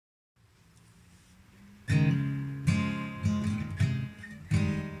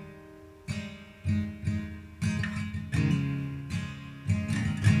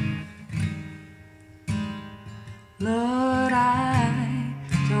Lord, I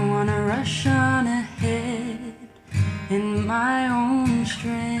don't want to rush on ahead in my own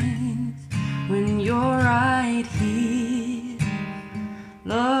strength when you're right here.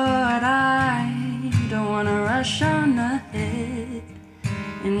 Lord, I don't want to rush on ahead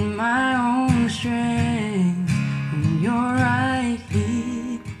in my own strength when you're right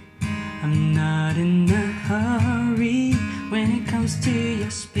here. I'm not in a hurry when it comes to your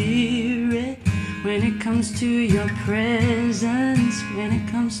spirit, when it comes to your presence, when it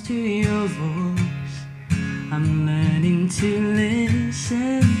comes to your voice. I'm learning to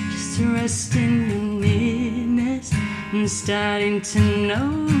listen, just to rest in your nearness. I'm starting to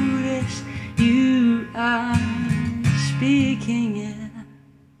notice you are speaking, yeah.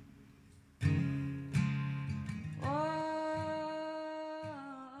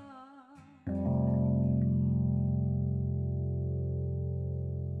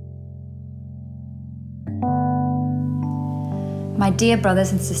 My dear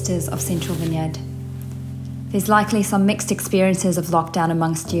brothers and sisters of Central Vineyard, there's likely some mixed experiences of lockdown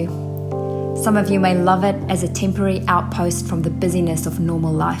amongst you. Some of you may love it as a temporary outpost from the busyness of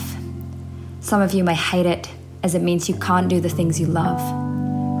normal life. Some of you may hate it as it means you can't do the things you love.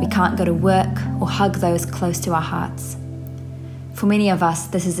 We can't go to work or hug those close to our hearts. For many of us,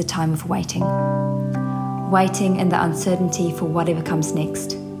 this is a time of waiting. Waiting in the uncertainty for whatever comes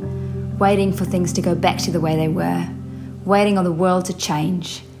next. Waiting for things to go back to the way they were. Waiting on the world to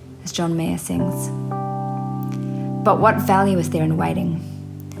change, as John Mayer sings. But what value is there in waiting?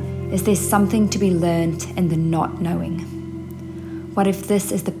 Is there something to be learned in the not knowing? What if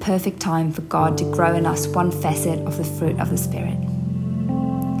this is the perfect time for God to grow in us one facet of the fruit of the Spirit?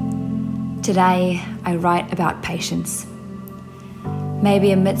 Today, I write about patience.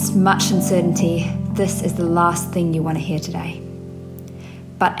 Maybe amidst much uncertainty, this is the last thing you want to hear today.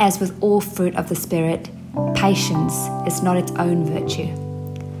 But as with all fruit of the Spirit, patience is not its own virtue.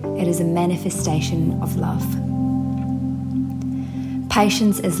 It is a manifestation of love.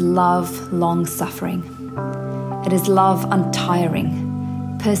 Patience is love long-suffering. It is love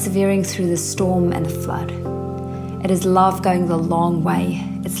untiring, persevering through the storm and the flood. It is love going the long way.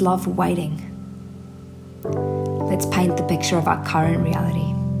 It's love waiting. Let's paint the picture of our current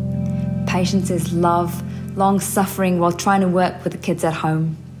reality. Patience is love long-suffering while trying to work with the kids at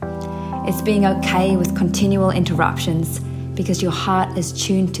home. It's being okay with continual interruptions because your heart is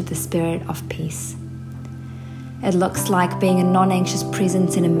tuned to the spirit of peace. It looks like being a non-anxious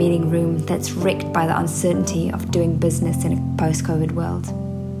presence in a meeting room that's wrecked by the uncertainty of doing business in a post-COVID world.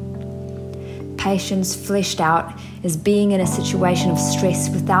 Patience fleshed out is being in a situation of stress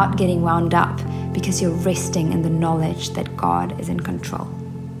without getting wound up because you're resting in the knowledge that God is in control.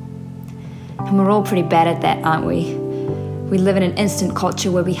 And we're all pretty bad at that, aren't we? We live in an instant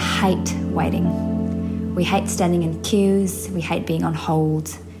culture where we hate waiting. We hate standing in queues, we hate being on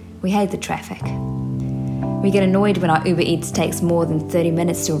hold, we hate the traffic. We get annoyed when our Uber Eats takes more than 30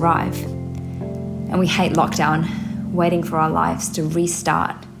 minutes to arrive. And we hate lockdown, waiting for our lives to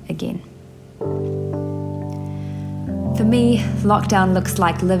restart again. For me, lockdown looks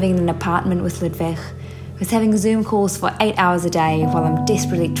like living in an apartment with Ludwig, who's having Zoom calls for 8 hours a day while I'm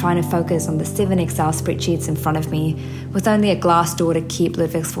desperately trying to focus on the 7 Excel spreadsheets in front of me with only a glass door to keep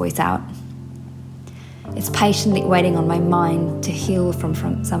Ludwig's voice out. It's patiently waiting on my mind to heal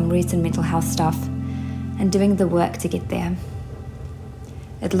from some recent mental health stuff and doing the work to get there.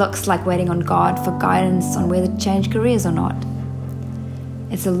 It looks like waiting on God for guidance on whether to change careers or not.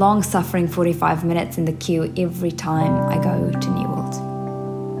 It's a long-suffering 45 minutes in the queue every time I go to Newworld.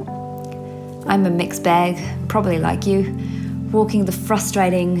 I'm a mixed bag, probably like you, walking the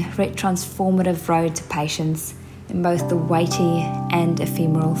frustrating, yet transformative road to patience in both the weighty and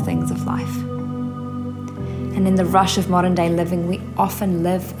ephemeral things of life. And in the rush of modern day living, we often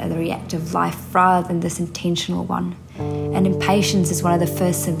live a reactive life rather than this intentional one. And impatience is one of the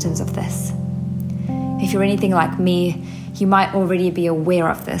first symptoms of this. If you're anything like me, you might already be aware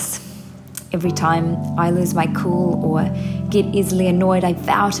of this. Every time I lose my cool or get easily annoyed, I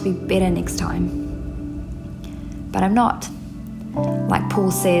vow to be better next time. But I'm not. Like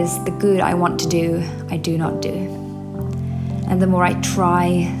Paul says, the good I want to do, I do not do. And the more I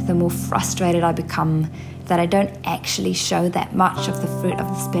try, the more frustrated I become that I don't actually show that much of the fruit of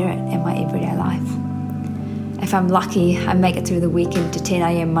the Spirit in my everyday life. If I'm lucky, I make it through the weekend to 10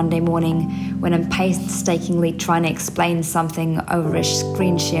 a.m. Monday morning when I'm painstakingly trying to explain something over a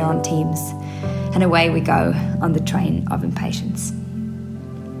screen share on Teams. And away we go on the train of impatience.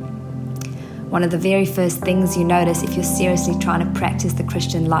 One of the very first things you notice if you're seriously trying to practice the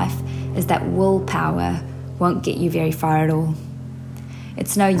Christian life is that willpower won't get you very far at all.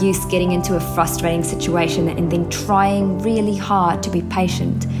 It's no use getting into a frustrating situation and then trying really hard to be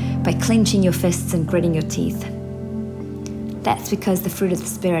patient by clenching your fists and gritting your teeth. That's because the fruit of the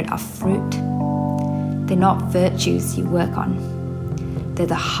Spirit are fruit. They're not virtues you work on. They're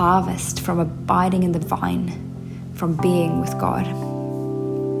the harvest from abiding in the vine, from being with God.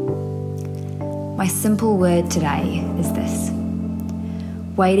 My simple word today is this: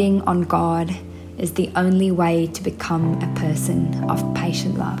 waiting on God is the only way to become a person of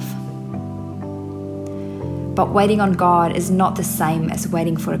patient love. But waiting on God is not the same as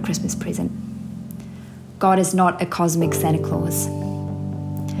waiting for a Christmas present. God is not a cosmic Santa Claus.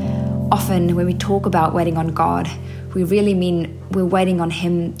 Often when we talk about waiting on God, we really mean we're waiting on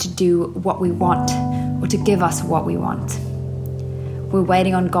Him to do what we want or to give us what we want. We're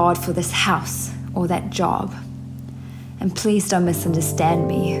waiting on God for this house or that job. And please don't misunderstand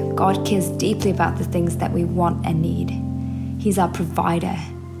me. God cares deeply about the things that we want and need. He's our provider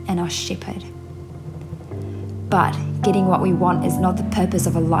and our shepherd. But getting what we want is not the purpose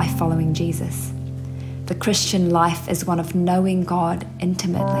of a life following Jesus. The Christian life is one of knowing God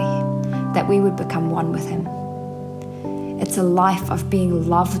intimately, that we would become one with Him. It's a life of being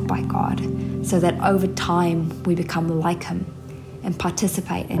loved by God, so that over time we become like Him and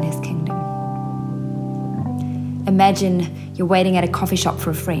participate in His kingdom. Imagine you're waiting at a coffee shop for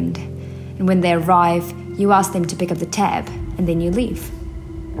a friend, and when they arrive, you ask them to pick up the tab, and then you leave.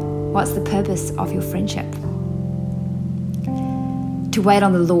 What's the purpose of your friendship? To wait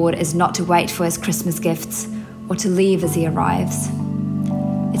on the Lord is not to wait for His Christmas gifts or to leave as He arrives.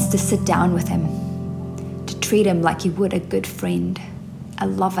 It's to sit down with Him, to treat Him like you would a good friend, a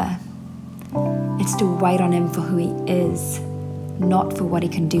lover. It's to wait on Him for who He is, not for what He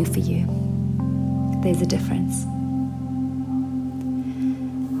can do for you. There's a difference.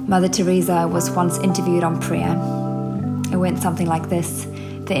 Mother Teresa was once interviewed on prayer. It went something like this.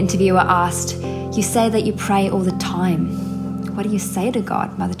 The interviewer asked, "You say that you pray all the time. What do you say to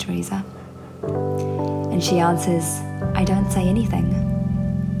God, Mother Teresa?" And she answers, "I don't say anything.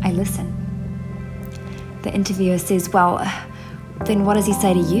 I listen." The interviewer says, "Well, then what does He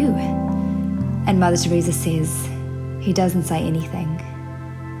say to you?" And Mother Teresa says, "He doesn't say anything.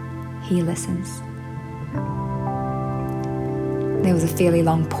 He listens." There was a fairly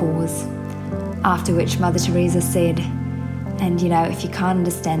long pause, after which Mother Teresa said, "And if you can't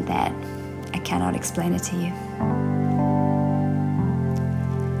understand that, I cannot explain it to you."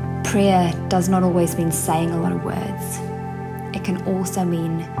 Prayer does not always mean saying a lot of words. It can also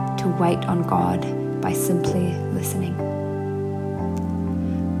mean to wait on God by simply listening.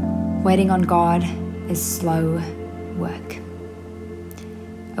 Waiting on God is slow work.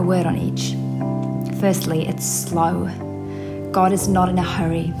 A word on each. Firstly, it's slow. God is not in a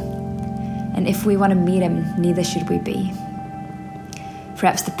hurry, and if we want to meet Him, neither should we be.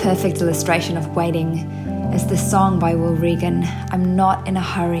 Perhaps the perfect illustration of waiting is the song by Will Regan, "I'm not in a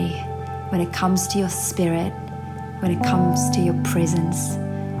hurry when it comes to your spirit, when it comes to your presence,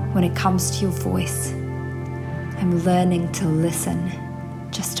 when it comes to your voice. I'm learning to listen,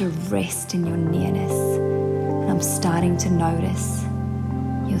 just to rest in your nearness, and I'm starting to notice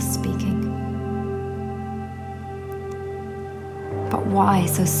you're speaking." But why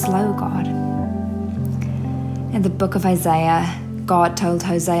so slow, God? In the book of Isaiah, God told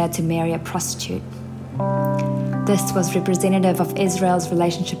Hosea to marry a prostitute. This was representative of Israel's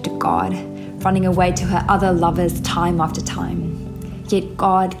relationship to God, running away to her other lovers time after time. Yet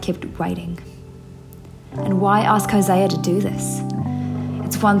God kept waiting. And why ask Hosea to do this?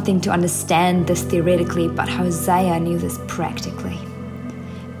 It's one thing to understand this theoretically, but Hosea knew this practically.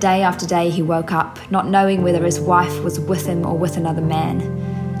 Day after day he woke up, not knowing whether his wife was with him or with another man,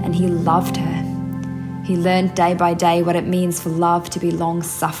 and he loved her. He learned day by day what it means for love to be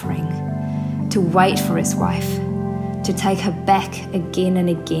long-suffering, to wait for his wife, to take her back again and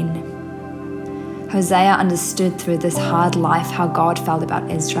again. Hosea understood through this hard life how God felt about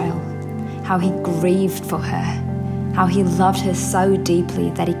Israel, how He grieved for her, how He loved her so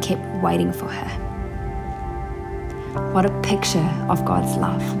deeply that He kept waiting for her. What a picture of God's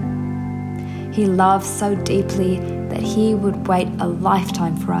love. He loves so deeply that He would wait a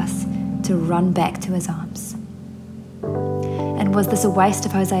lifetime for us to run back to His arms. And was this a waste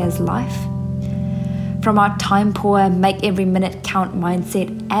of Hosea's life? From our time-poor, make every minute count mindset,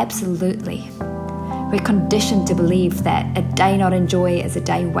 absolutely. We're conditioned to believe that a day not enjoyed is a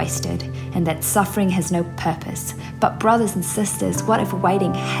day wasted, and that suffering has no purpose. But brothers and sisters, what if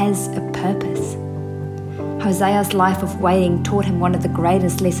waiting has a purpose? Hosea's life of waiting taught him one of the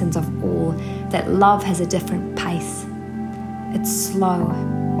greatest lessons of all, that love has a different pace. It's slow.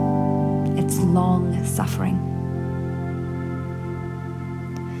 It's long suffering.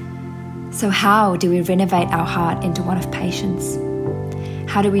 So how do we renovate our heart into one of patience?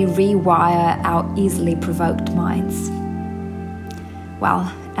 How do we rewire our easily provoked minds?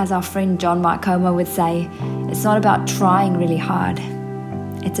 Well, as our friend John Mark Comer would say, it's not about trying really hard,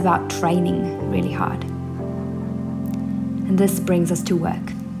 it's about training really hard. And this brings us to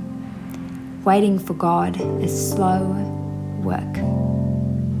work. Waiting for God is slow work.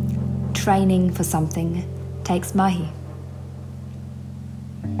 Training for something takes mahi.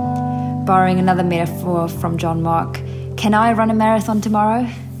 Borrowing another metaphor from John Mark, can I run a marathon tomorrow?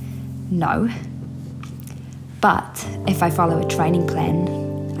 No. But if I follow a training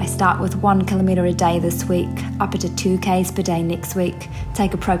plan, I start with 1 kilometre a day this week, up to 2Ks per day next week,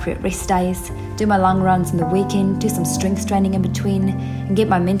 take appropriate rest days, do my long runs in the weekend, do some strength training in between, and get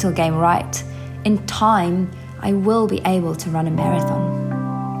my mental game right. In time, I will be able to run a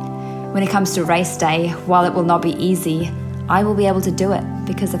marathon. When it comes to race day, while it will not be easy, I will be able to do it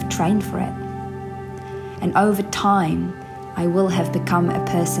because I've trained for it. And over time, I will have become a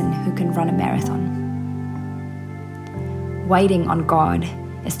person who can run a marathon. Waiting on God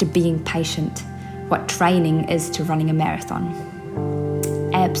is to being patient, what training is to running a marathon.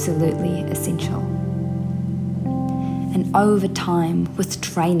 Absolutely essential. And over time, with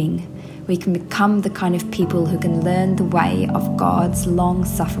training, we can become the kind of people who can learn the way of God's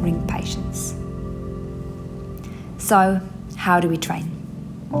long-suffering patience. So, how do we train?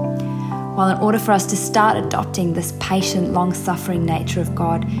 Well, in order for us to start adopting this patient, long-suffering nature of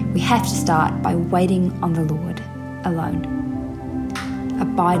God, we have to start by waiting on the Lord alone,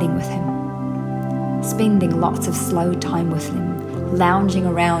 abiding with Him, spending lots of slow time with Him, lounging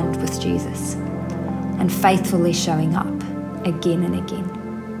around with Jesus, and faithfully showing up again and again.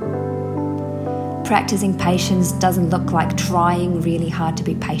 Practicing patience doesn't look like trying really hard to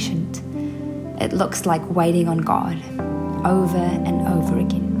be patient. It looks like waiting on God over and over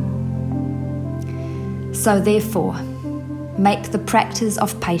again. So therefore, make the practice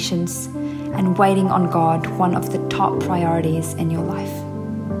of patience and waiting on God one of the top priorities in your life.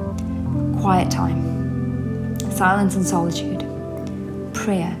 Quiet time, silence and solitude,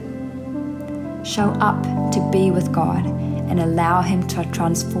 prayer. Show up to be with God and allow Him to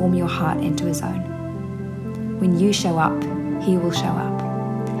transform your heart into His own. When you show up, He will show up.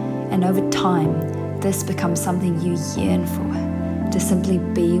 And over time, this becomes something you yearn for, to simply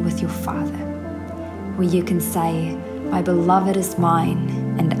be with your Father, where you can say, my beloved is mine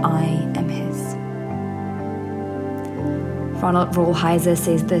and I am His. Ronald Rolheiser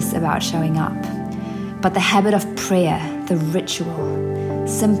says this about showing up. But the habit of prayer, the ritual,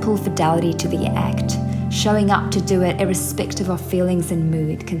 simple fidelity to the act, showing up to do it irrespective of feelings and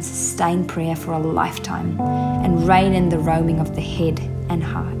mood, can sustain prayer for a lifetime and rein in the roaming of the head and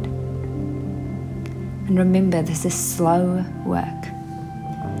heart. And remember, this is slow work.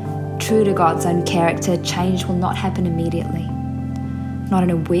 True to God's own character, change will not happen immediately, not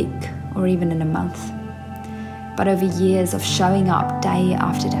in a week or even in a month, but over years of showing up day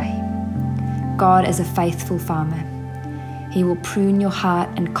after day. God is a faithful farmer. He will prune your heart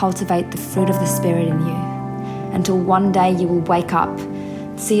and cultivate the fruit of the Spirit in you, until one day you will wake up,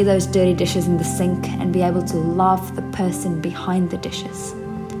 see those dirty dishes in the sink, and be able to love the person behind the dishes.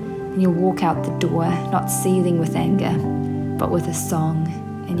 And you'll walk out the door, not seething with anger, but with a song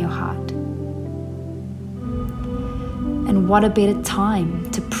in your heart. And what a better time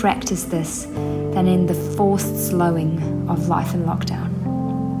to practice this than in the forced slowing of life in lockdown.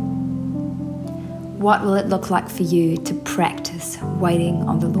 What will it look like for you to practice waiting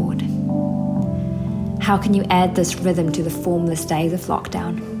on the Lord? How can you add this rhythm to the formless days of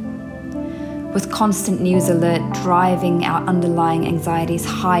lockdown? With constant news alert driving our underlying anxieties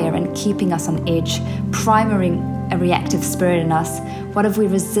higher and keeping us on edge, priming a reactive spirit in us, what if we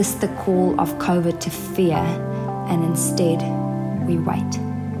resist the call of COVID to fear and instead we wait?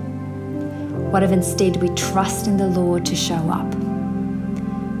 What if instead we trust in the Lord to show up?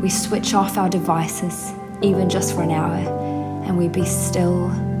 We switch off our devices, even just for an hour, and we be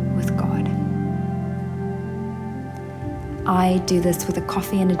still with God. I do this with a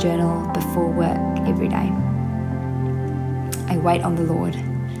coffee and a journal before work every day. I wait on the Lord.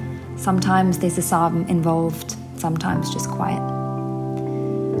 Sometimes there's a psalm involved, sometimes just quiet.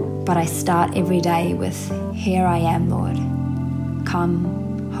 But I start every day with, "Here I am, Lord.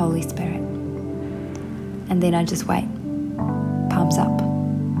 Come, Holy Spirit." And then I just wait. Palms up.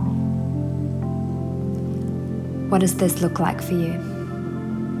 What does this look like for you?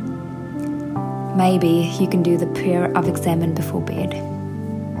 Maybe you can do the prayer of examen before bed.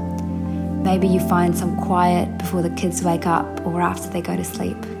 Maybe you find some quiet before the kids wake up or after they go to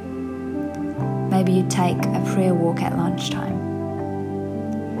sleep. Maybe you take a prayer walk at lunchtime.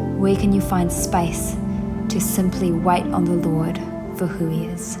 Where can you find space to simply wait on the Lord for who He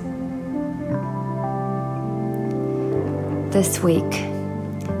is? This week,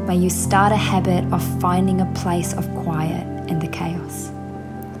 may you start a habit of finding a place of quiet in the chaos.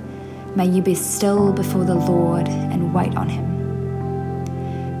 May you be still before the Lord and wait on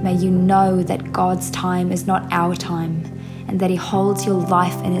Him. May you know that God's time is not our time and that He holds your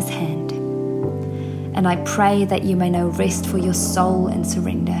life in His hand. And I pray that you may know rest for your soul and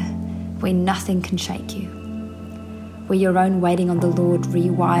surrender, where nothing can shake you, where your own waiting on the Lord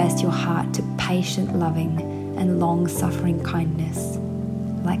rewires your heart to patient, loving, and long-suffering kindness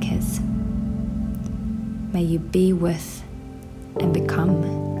like His. May you be with and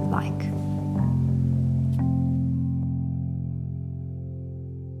become like.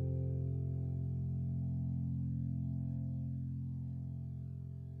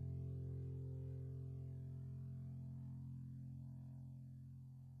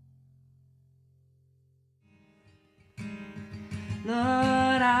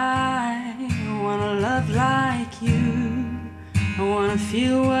 Lord, I wanna love like you. I wanna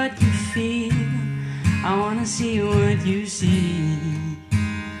feel what you feel. I wanna see what you see.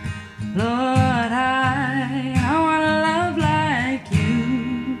 Lord, I wanna love like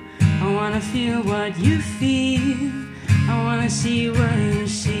you. I wanna feel what you feel. I wanna see what you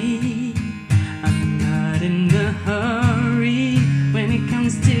see. I'm not in a hurry when it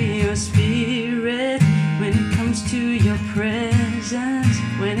comes to your spirit, when it comes to your presence,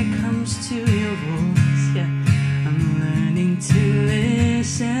 when it comes to your voice. Yeah, I'm learning to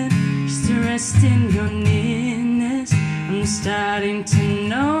listen, just to rest in your nearness. I'm starting to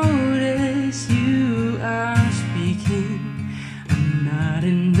notice you are speaking. I'm not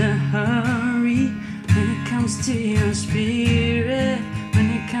in a hurry when it comes to your spirit, when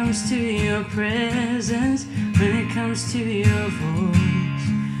it comes to your presence, when it comes to your voice.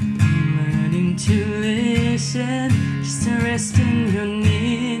 I'm learning to listen, just to rest in your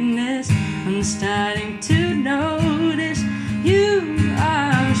nearness. I'm starting to notice you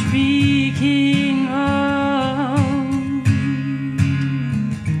are speaking. Oh,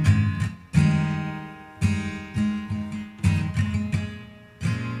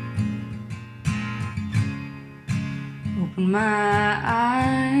 open my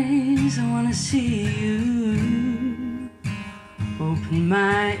eyes, I wanna see you. Open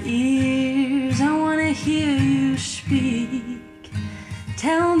my ears, I wanna hear you speak.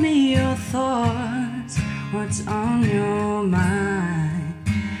 Tell me your thoughts, what's on your mind.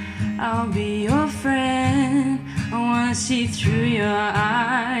 I'll be your friend, I wanna see through your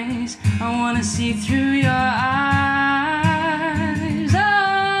eyes. I wanna see through your eyes.